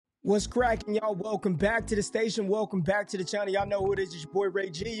What's cracking, y'all? Welcome back to the station. Welcome back to the channel. Y'all know who it is. It's your boy Ray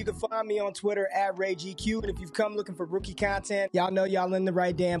G. You can find me on Twitter at RayGQ. And if you've come looking for rookie content, y'all know y'all in the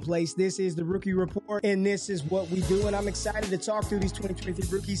right damn place. This is the Rookie Report, and this is what we do. And I'm excited to talk through these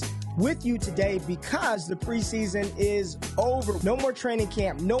 2023 rookies with you today because the preseason is over. No more training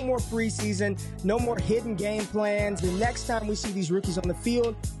camp, no more preseason, no more hidden game plans. The next time we see these rookies on the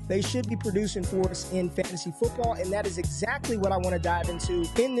field, they should be producing for us in fantasy football, and that is exactly what I want to dive into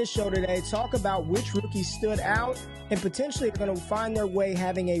in this show today. Talk about which rookies stood out and potentially are going to find their way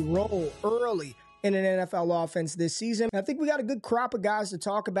having a role early in an NFL offense this season. I think we got a good crop of guys to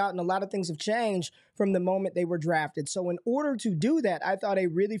talk about, and a lot of things have changed from the moment they were drafted. So in order to do that, I thought a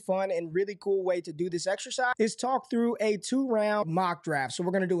really fun and really cool way to do this exercise is talk through a 2-round mock draft. So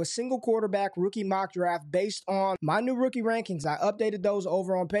we're going to do a single quarterback rookie mock draft based on my new rookie rankings. I updated those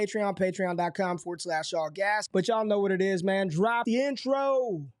over on Patreon, patreon.com/allgas. But y'all know what it is, man. Drop the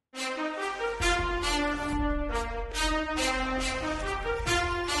intro.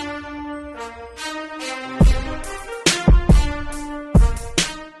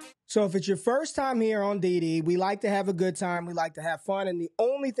 So if it's your first time here on DD, we like to have a good time. We like to have fun. And the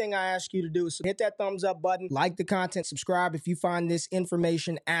only thing I ask you to do is hit that thumbs up button, like the content, subscribe if you find this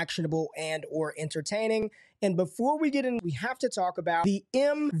information actionable and or entertaining. And before we get in, we have to talk about the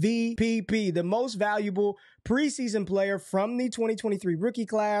MVP, the most valuable preseason player from the 2023 rookie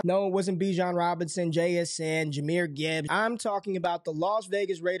class. No, it wasn't Bijan Robinson, JSN, Jahmyr Gibbs. I'm talking about the Las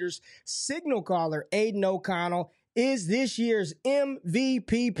Vegas Raiders signal caller, Aiden O'Connell. Is this year's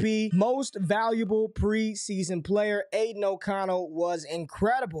MVP, most valuable preseason player. Aiden O'Connell was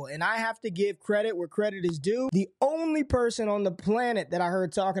incredible, and I have to give credit where credit is due. The only person on the planet that I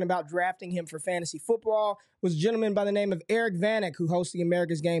heard talking about drafting him for fantasy football was a gentleman by the name of Eric Vanek, who hosts the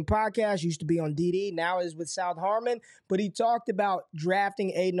America's Game podcast, used to be on DD, now is with South Harmon, but he talked about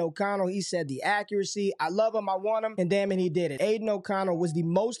drafting Aiden O'Connell. He said the accuracy, I love him, I want him, and damn it, he did it. Aiden O'Connell was the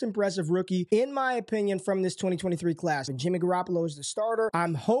most impressive rookie, in my opinion, from this 2023 class. And Jimmy Garoppolo is the starter.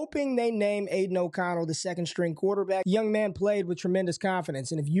 I'm hoping they name Aiden O'Connell the second string quarterback. The young man played with tremendous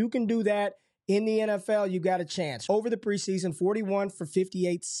confidence, and if you can do that in the NFL, you got a chance. Over the preseason, 41 for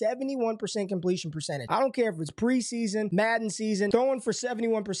 58, 71% completion percentage. I don't care if it's preseason, Madden season, throwing for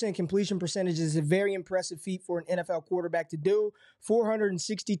 71% completion percentage is a very impressive feat for an NFL quarterback to do.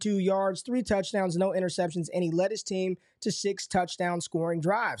 462 yards, 3 touchdowns, no interceptions, and he led his team to 6 touchdown scoring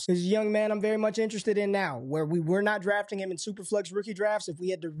drives. This is a young man I'm very much interested in now, where we were not drafting him in Superflex rookie drafts. If we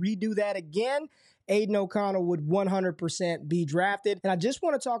had to redo that again, Aiden O'Connell would 100% be drafted. And I just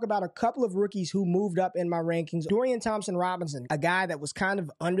want to talk about a couple of rookies who moved up in my rankings. Dorian Thompson-Robinson, a guy that was kind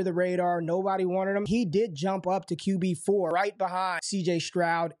of under the radar. Nobody wanted him. He did jump up to QB4 right behind CJ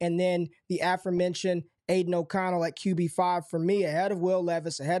Stroud. And then the aforementioned Aiden O'Connell at QB5 for me, ahead of Will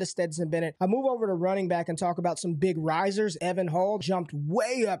Levis, ahead of Stetson Bennett. I move over to running back and talk about some big risers. Evan Hull jumped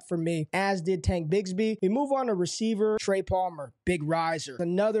way up for me, as did Tank Bigsby. We move on to receiver, Trey Palmer, big riser.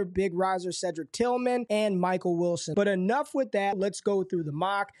 Another big riser, Cedric Tillman, and Michael Wilson. But enough with that. Let's go through the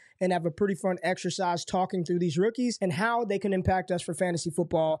mock and have a pretty fun exercise talking through these rookies and how they can impact us for fantasy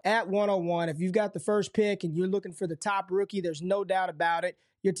football at 101. If you've got the first pick and you're looking for the top rookie, there's no doubt about it.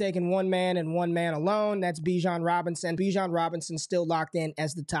 You're taking one man and one man alone. That's Bijan Robinson. Bijan Robinson still locked in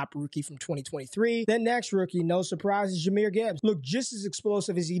as the top rookie from 2023. The next rookie, no surprise, is Jahmyr Gibbs. Looked just as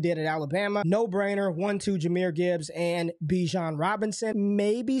explosive as he did at Alabama. No brainer. 1-2 Jahmyr Gibbs and Bijan Robinson.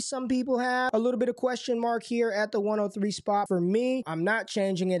 Maybe some people have a little bit of question mark here at the 103 spot. For me, I'm not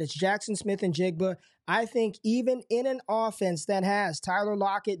changing it. It's Jackson Smith and Jigba. I think even in an offense that has Tyler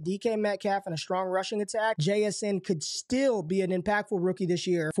Lockett, DK Metcalf, and a strong rushing attack, JSN could still be an impactful rookie this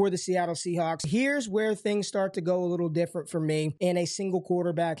year for the Seattle Seahawks. Here's where things start to go a little different for me in a single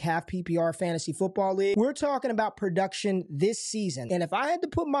quarterback, half PPR fantasy football league. We're talking about production this season. And if I had to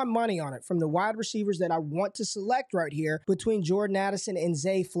put my money on it from the wide receivers that I want to select right here between Jordan Addison and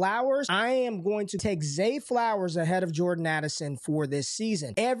Zay Flowers, I am going to take Zay Flowers ahead of Jordan Addison for this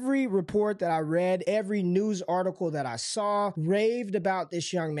season. Every report that I read, every news article that I saw raved about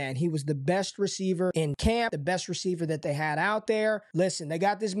this young man. He was the best receiver in camp, the best receiver that they had out there. Listen, they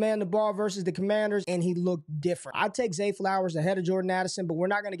got this man the ball versus the Commanders, and he looked different. I'd take Zay Flowers ahead of Jordan Addison, but we're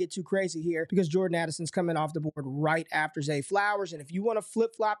not going to get too crazy here because Jordan Addison's coming off the board right after Zay Flowers. And if you want to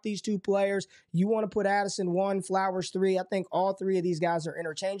flip-flop these two players, you want to put Addison 1, Flowers 3, I think all three of these guys are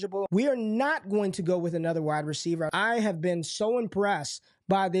interchangeable. We are not going to go with another wide receiver. I have been so impressed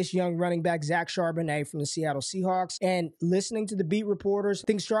by this young running back, Zach Charbonnet from the Seattle Seahawks. And listening to the beat reporters, I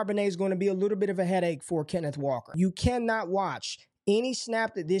think Charbonnet is going to be a little bit of a headache for Kenneth Walker. You cannot watch any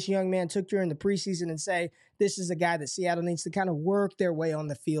snap that this young man took during the preseason and say, this is a guy that Seattle needs to kind of work their way on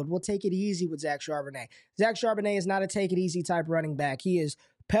the field. We'll take it easy with Zach Charbonnet. Zach Charbonnet is not a take it easy type running back. He is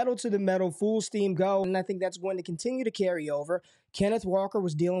pedal to the metal, full steam go, and I think that's going to continue to carry over. Kenneth Walker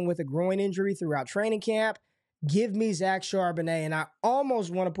was dealing with a groin injury throughout training camp. Give me Zach Charbonnet, and I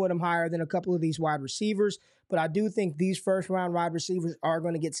almost want to put him higher than a couple of these wide receivers, but I do think these first-round wide receivers are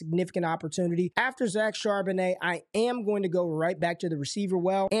going to get significant opportunity. After Zach Charbonnet, I am going to go right back to the receiver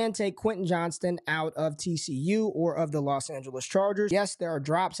well and take Quentin Johnston out of TCU or of the Los Angeles Chargers. Yes, there are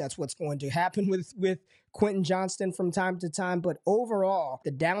drops. That's what's going to happen with Quentin Johnston from time to time, but overall,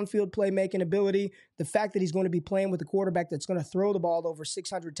 the downfield playmaking ability, the fact that he's going to be playing with a quarterback that's going to throw the ball over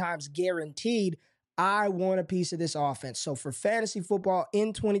 600 times guaranteed, I want a piece of this offense. So for fantasy football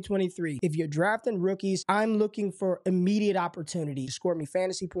in 2023, if you're drafting rookies, I'm looking for immediate opportunity to score me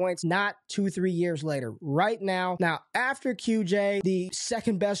fantasy points, not 2-3 years later. Right now, after QJ, the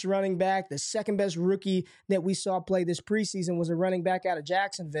second best running back, the second best rookie that we saw play this preseason was a running back out of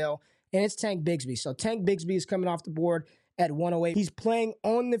Jacksonville, and it's Tank Bigsby. So Tank Bigsby is coming off the board at 108. He's playing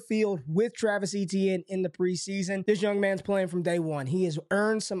on the field with Travis Etienne in the preseason. This young man's playing from day one. He has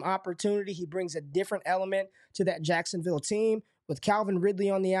earned some opportunity. He brings a different element to that Jacksonville team. With Calvin Ridley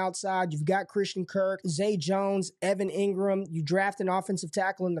on the outside, you've got Christian Kirk, Zay Jones, Evan Ingram. You draft an offensive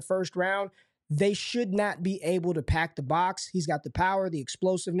tackle in the first round. They should not be able to pack the box. He's got the power, the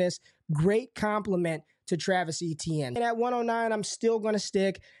explosiveness. Great compliment to Travis Etienne. And at 109, I'm still going to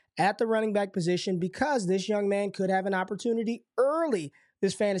stick at the running back position because this young man could have an opportunity early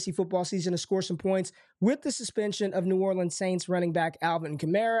this fantasy football season to score some points. With the suspension of New Orleans Saints running back Alvin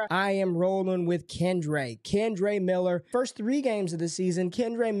Kamara, I am rolling with Kendre Miller. First 3 games of the season,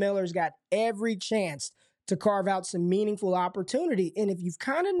 Kendre Miller's got every chance to carve out some meaningful opportunity. And if you've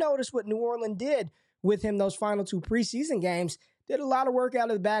kind of noticed what New Orleans did with him those final 2 preseason games, did a lot of work out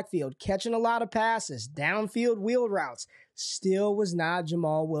of the backfield, catching a lot of passes, downfield wheel routes. Still was not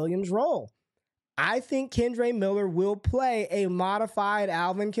Jamal Williams' role. I think Kendre Miller will play a modified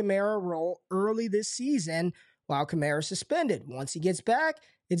Alvin Kamara role early this season while Kamara's suspended. Once he gets back,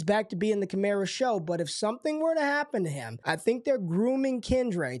 it's back to being the Kamara show. But if something were to happen to him, I think they're grooming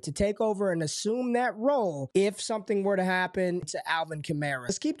Kendre to take over and assume that role if something were to happen to Alvin Kamara.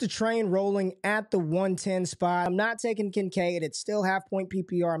 Let's keep the train rolling at the 110 spot. I'm not taking Kincaid. It's still half-point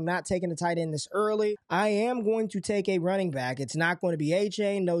PPR. I'm not taking a tight end this early. I am going to take a running back. It's not going to be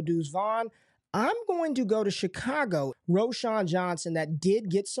A.J., no Deuce Vaughn. I'm going to go to Chicago. Roschon Johnson, that did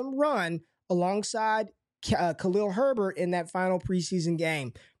get some run alongside Khalil Herbert in that final preseason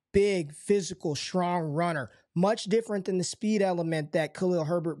game. Big, physical, strong runner. Much different than the speed element that Khalil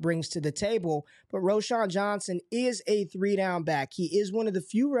Herbert brings to the table. But Roschon Johnson is a 3-down back. He is one of the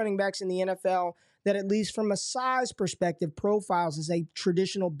few running backs in the NFL that, at least from a size perspective, profiles as a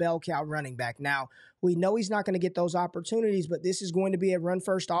traditional bell cow running back. Now, we know he's not going to get those opportunities, but this is going to be a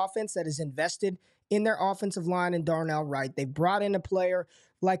run-first offense that is invested in their offensive line and Darnell Wright. They brought in a player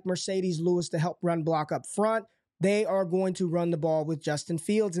like Mercedes Lewis to help run block up front. They are going to run the ball with Justin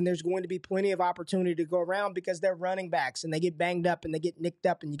Fields, and there's going to be plenty of opportunity to go around because they're running backs, and they get banged up, and they get nicked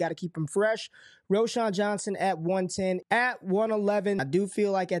up, and you got to keep them fresh. Roschon Johnson at 110. At 111, I do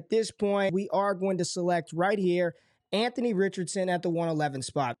feel like at this point, we are going to select right here Anthony Richardson at the 111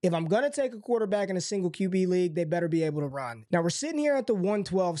 spot. If I'm going to take a quarterback in a single QB league, they better be able to run. Now, we're sitting here at the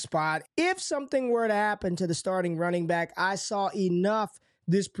 112 spot. If something were to happen to the starting running back, I saw enough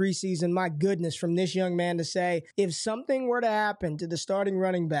this preseason, my goodness, from this young man to say, if something were to happen to the starting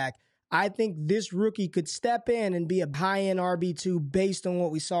running back, I think this rookie could step in and be a high-end RB2 based on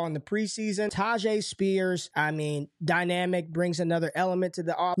what we saw in the preseason. Tajay Spears, dynamic, brings another element to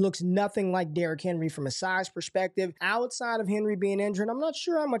the offense. Looks nothing like Derrick Henry from a size perspective. Outside of Henry being injured, I'm not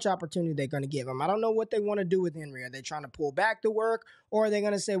sure how much opportunity they're going to give him. I don't know what they want to do with Henry. Are they trying to pull back the work, or are they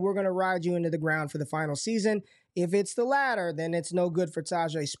going to say, we're going to ride you into the ground for the final season? If it's the latter, then it's no good for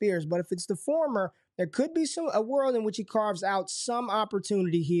Tajay Spears. But if it's the former, there could be a world in which he carves out some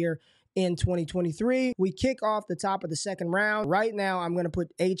opportunity here in 2023. We kick off the top of the second round. Right now, I'm going to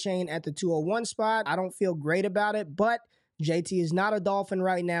put A-Chain at the 201 spot. I don't feel great about it, but JT is not a Dolphin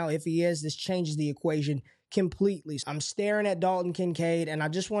right now. If he is, this changes the equation completely. I'm staring at Dalton Kincaid, and I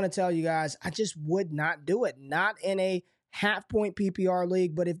just want to tell you guys, I just would not do it. Not in a half-point PPR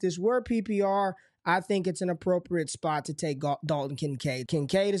league, but if this were PPR, I think it's an appropriate spot to take Dalton Kincaid.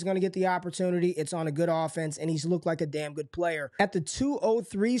 Kincaid is going to get the opportunity. It's on a good offense, and he's looked like a damn good player. At the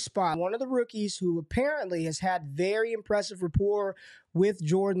 203 spot, one of the rookies who apparently has had very impressive rapport with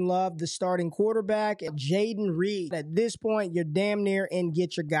Jordan Love, the starting quarterback, Jaden Reed. At this point, you're damn near in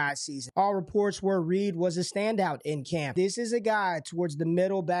get your guy season. All reports were Reed was a standout in camp. This is a guy towards the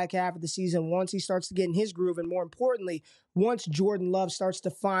middle, back half of the season, once he starts to get in his groove, and more importantly, once Jordan Love starts to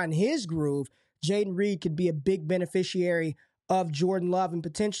find his groove, Jaden Reed could be a big beneficiary of Jordan Love and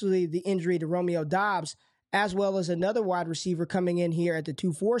potentially the injury to Romeo Doubs, as well as another wide receiver coming in here at the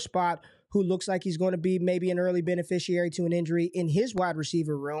 2-4 spot who looks like he's going to be maybe an early beneficiary to an injury in his wide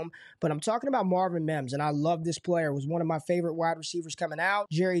receiver room. But I'm talking about Marvin Mims, and I love this player. Was one of my favorite wide receivers coming out.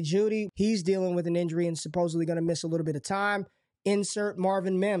 Jerry Jeudy, he's dealing with an injury and supposedly going to miss a little bit of time. Insert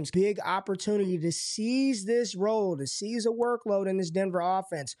Marvin Mims. Big opportunity to seize this role, to seize a workload in this Denver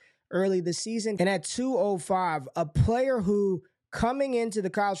offense early this season. And at 205, a player who coming into the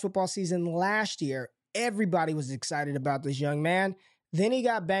college football season last year, everybody was excited about this young man. Then he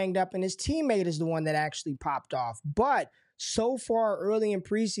got banged up, and his teammate is the one that actually popped off. But so far early in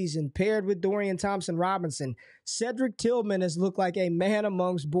preseason, paired with Dorian Thompson-Robinson, Cedric Tillman has looked like a man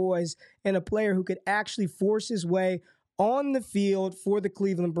amongst boys and a player who could actually force his way on the field for the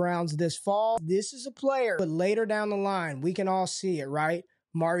Cleveland Browns this fall. This is a player, but later down the line, we can all see it, right?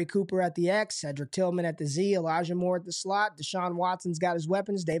 Mari Cooper at the X, Cedric Tillman at the Z, Elijah Moore at the slot, Deshaun Watson's got his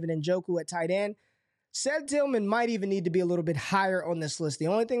weapons, David Njoku at tight end. Ced Tillman might even need to be a little bit higher on this list. The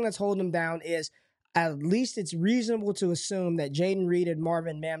only thing that's holding him down is at least it's reasonable to assume that Jaden Reed and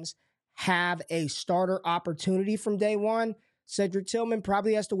Marvin Mims have a starter opportunity from day one. Cedric Tillman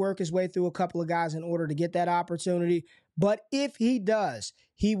probably has to work his way through a couple of guys in order to get that opportunity. But if he does,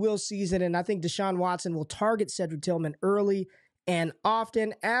 he will seize it. And I think Deshaun Watson will target Cedric Tillman early and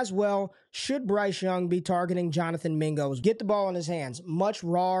often, as well should Bryce Young be targeting Jonathan Mingo. Get the ball in his hands. Much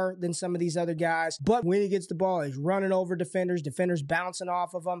rawer than some of these other guys. But when he gets the ball, he's running over defenders bouncing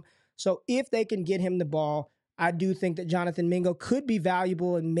off of him. So if they can get him the ball, I do think that Jonathan Mingo could be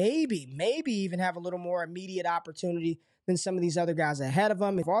valuable and maybe even have a little more immediate opportunity than some of these other guys ahead of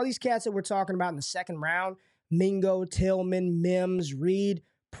him. If all these cats that we're talking about in the second round, Mingo, Tillman, Mims, Reed,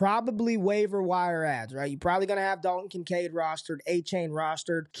 probably waiver wire ads, right? You're probably going to have Dalton Kincaid rostered, A-Chain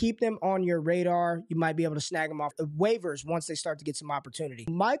rostered. Keep them on your radar. You might be able to snag them off the waivers once they start to get some opportunity.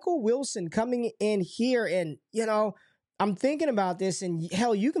 Michael Wilson coming in here, and, I'm thinking about this, and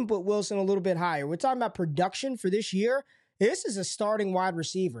hell, you can put Wilson a little bit higher. We're talking about production for this year. This is a starting wide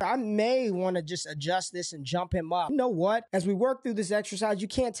receiver. I may want to just adjust this and jump him up. You know what? As we work through this exercise, you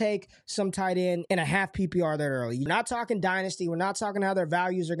can't take some tight end in a half PPR that early. You're not talking dynasty. We're not talking how their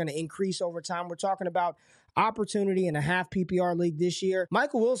values are going to increase over time. We're talking about opportunity in a half PPR league this year.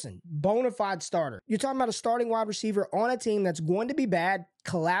 Michael Wilson, bona fide starter. You're talking about a starting wide receiver on a team that's going to be bad,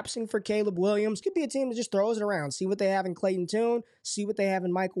 collapsing for Caleb Williams. Could be a team that just throws it around. See what they have in Clayton Tune. See what they have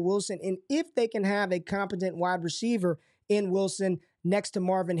in Michael Wilson. And if they can have a competent wide receiver in Wilson next to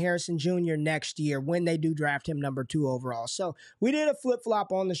Marvin Harrison Jr. next year when they do draft him number 2 overall. So we did a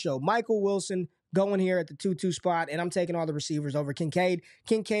flip-flop on the show. Michael Wilson going here at the 2-2 spot, and I'm taking all the receivers over Kincaid.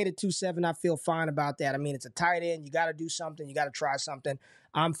 Kincaid at 2-7, I feel fine about that. I mean, it's a tight end. You got to do something. You got to try something.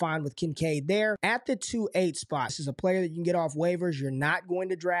 I'm fine with Kincaid there. At the 2-8 spot, this is a player that you can get off waivers. You're not going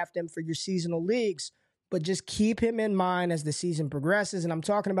to draft him for your seasonal leagues, but just keep him in mind as the season progresses, and I'm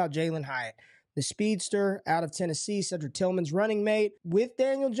talking about Jalen Hyatt. The speedster out of Tennessee, Cedric Tillman's running mate. With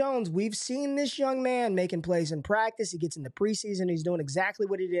Daniel Jones, we've seen this young man making plays in practice. He gets in the preseason. He's doing exactly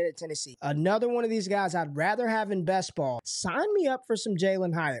what he did at Tennessee. Another one of these guys I'd rather have in best ball. Sign me up for some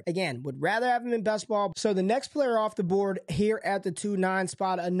Jalen Hyatt. Again, would rather have him in best ball. So the next player off the board here at the 2-9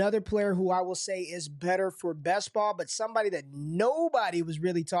 spot, another player who I will say is better for best ball, but somebody that nobody was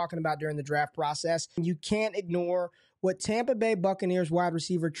really talking about during the draft process. You can't ignore what Tampa Bay Buccaneers wide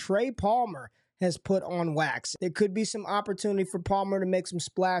receiver Trey Palmer has put on wax. There could be some opportunity for Palmer to make some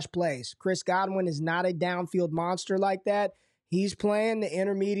splash plays. Chris Godwin is not a downfield monster like that. He's playing the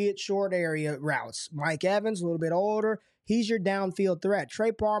intermediate short area routes. Mike Evans, a little bit older, he's your downfield threat.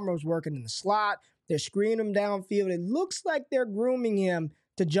 Trey Palmer was working in the slot. They're screening him downfield. It looks like they're grooming him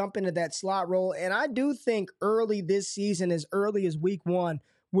to jump into that slot role. And I do think early this season, as early as week 1,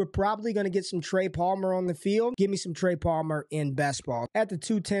 we're probably going to get some Trey Palmer on the field. Give me some Trey Palmer in best ball. At the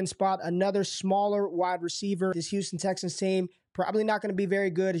 2-10 spot, another smaller wide receiver. This Houston Texans team probably not going to be very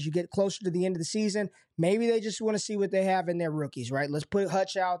good as you get closer to the end of the season. Maybe they just want to see what they have in their rookies, right? Let's put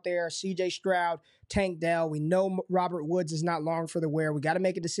Hutch out there, CJ Stroud, Tank Dell. We know Robert Woods is not long for the wear. We got to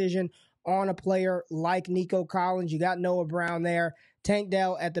make a decision on a player like Nico Collins. You got Noah Brown there. Tank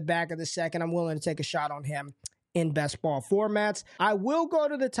Dell at the back of the second. I'm willing to take a shot on him in best ball formats. I will go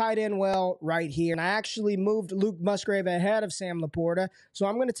to the tight end well right here. And I actually moved Luke Musgrave ahead of Sam Laporta. So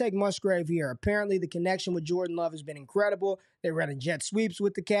I'm going to take Musgrave here. Apparently the connection with Jordan Love has been incredible. They're running jet sweeps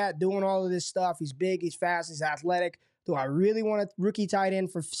with the cat, doing all of this stuff. He's big, he's fast, he's athletic. Do I really want a rookie tight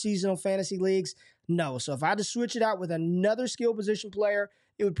end for seasonal fantasy leagues? No. So if I had to switch it out with another skill position player,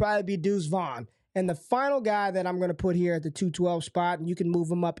 it would probably be Deuce Vaughn. And the final guy that I'm going to put here at the 212 spot, and you can move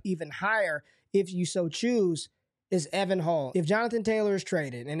him up even higher if you so choose, is Evan Hall. If Jonathan Taylor is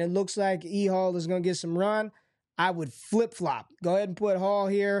traded and it looks like E. Hall is going to get some run, I would flip-flop. Go ahead and put Hall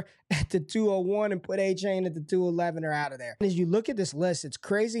here at the 201 and put A-Chain at the 211 or out of there. As you look at this list, it's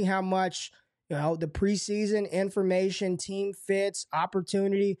crazy how much the preseason information, team fits,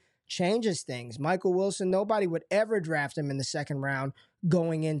 opportunity changes things. Michael Wilson, nobody would ever draft him in the second round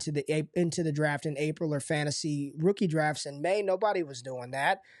going into the draft in April or fantasy rookie drafts in May. Nobody was doing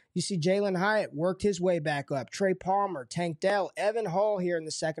that. You see Jalen Hyatt worked his way back up. Trey Palmer, Tank Dell, Evan Hall here in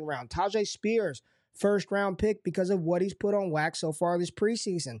the second round. Tajay Spears, first round pick because of what he's put on wax so far this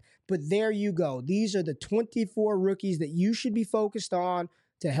preseason. But there you go. These are the 24 rookies that you should be focused on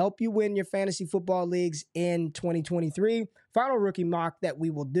to help you win your fantasy football leagues in 2023. Final rookie mock that we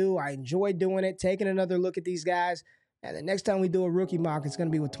will do. I enjoyed doing it, taking another look at these guys. And the next time we do a rookie mock, it's going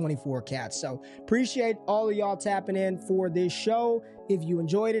to be with 24 cats. So appreciate all of y'all tapping in for this show. If you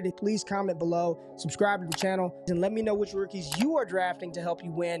enjoyed it, please comment below, subscribe to the channel, and let me know which rookies you are drafting to help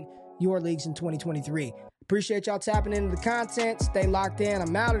you win your leagues in 2023. Appreciate y'all tapping into the content. Stay locked in.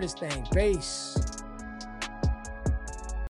 I'm out of this thing. Peace.